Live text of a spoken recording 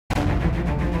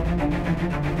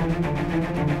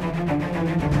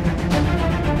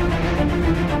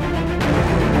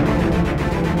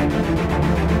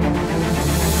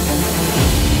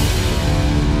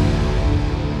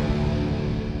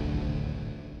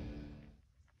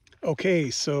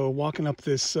Okay, so walking up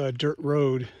this dirt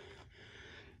road,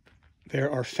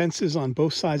 there are fences on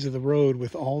both sides of the road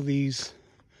with all these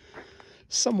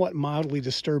somewhat mildly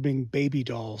disturbing baby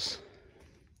dolls.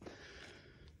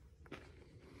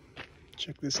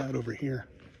 Check this out over here.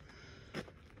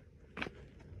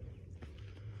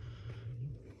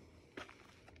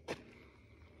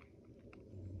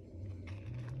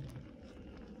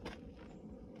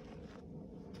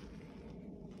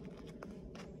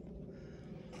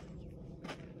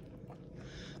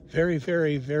 Very,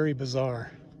 very, very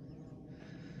bizarre.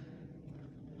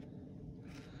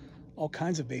 All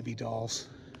kinds of baby dolls.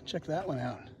 Check that one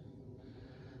out.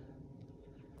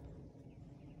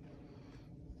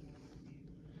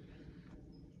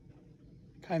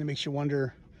 Kind of makes you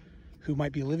wonder who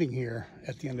might be living here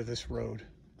at the end of this road.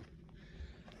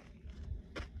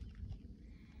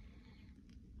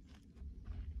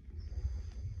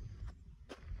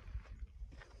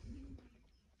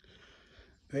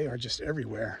 They are just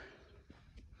everywhere.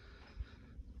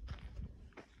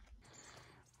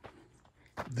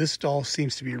 This doll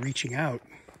seems to be reaching out.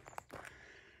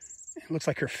 It looks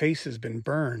like her face has been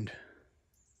burned.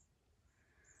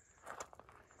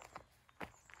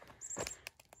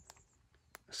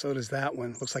 So does that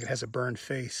one. Looks like it has a burned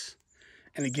face.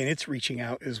 And again, it's reaching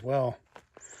out as well,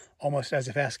 almost as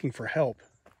if asking for help.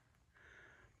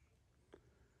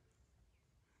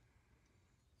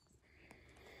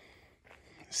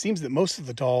 It seems that most of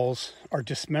the dolls are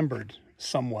dismembered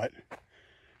somewhat,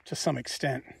 to some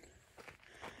extent.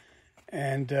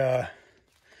 And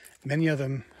many of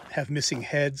them have missing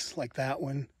heads, like that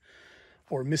one,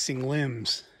 or missing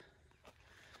limbs.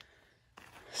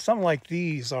 Some like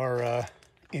these are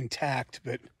intact,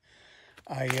 but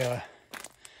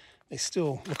they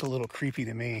still look a little creepy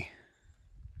to me.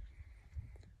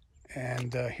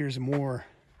 And here's more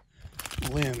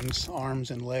limbs,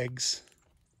 arms and legs.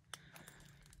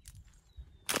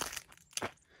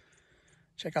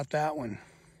 Check out that one.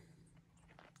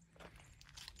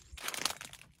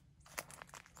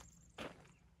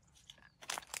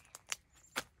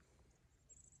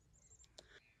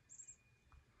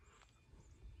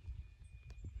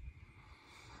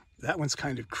 That one's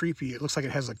kind of creepy. It looks like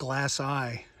it has a glass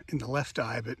eye in the left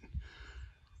eye,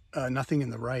 but nothing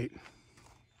in the right.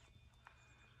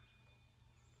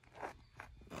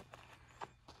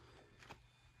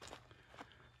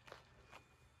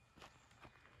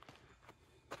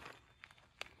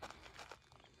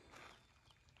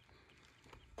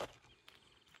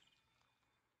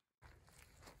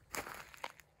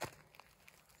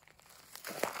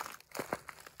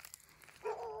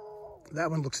 That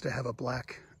one looks to have a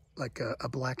black, like a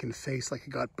blackened face, like it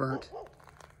got burnt.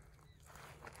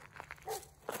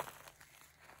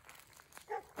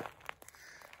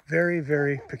 Very,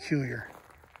 very peculiar.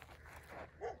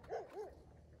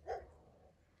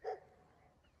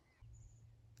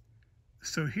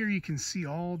 So here you can see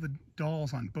all the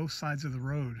dolls on both sides of the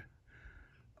road,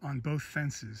 on both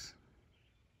fences.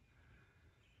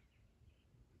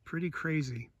 Pretty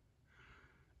crazy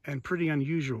and pretty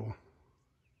unusual.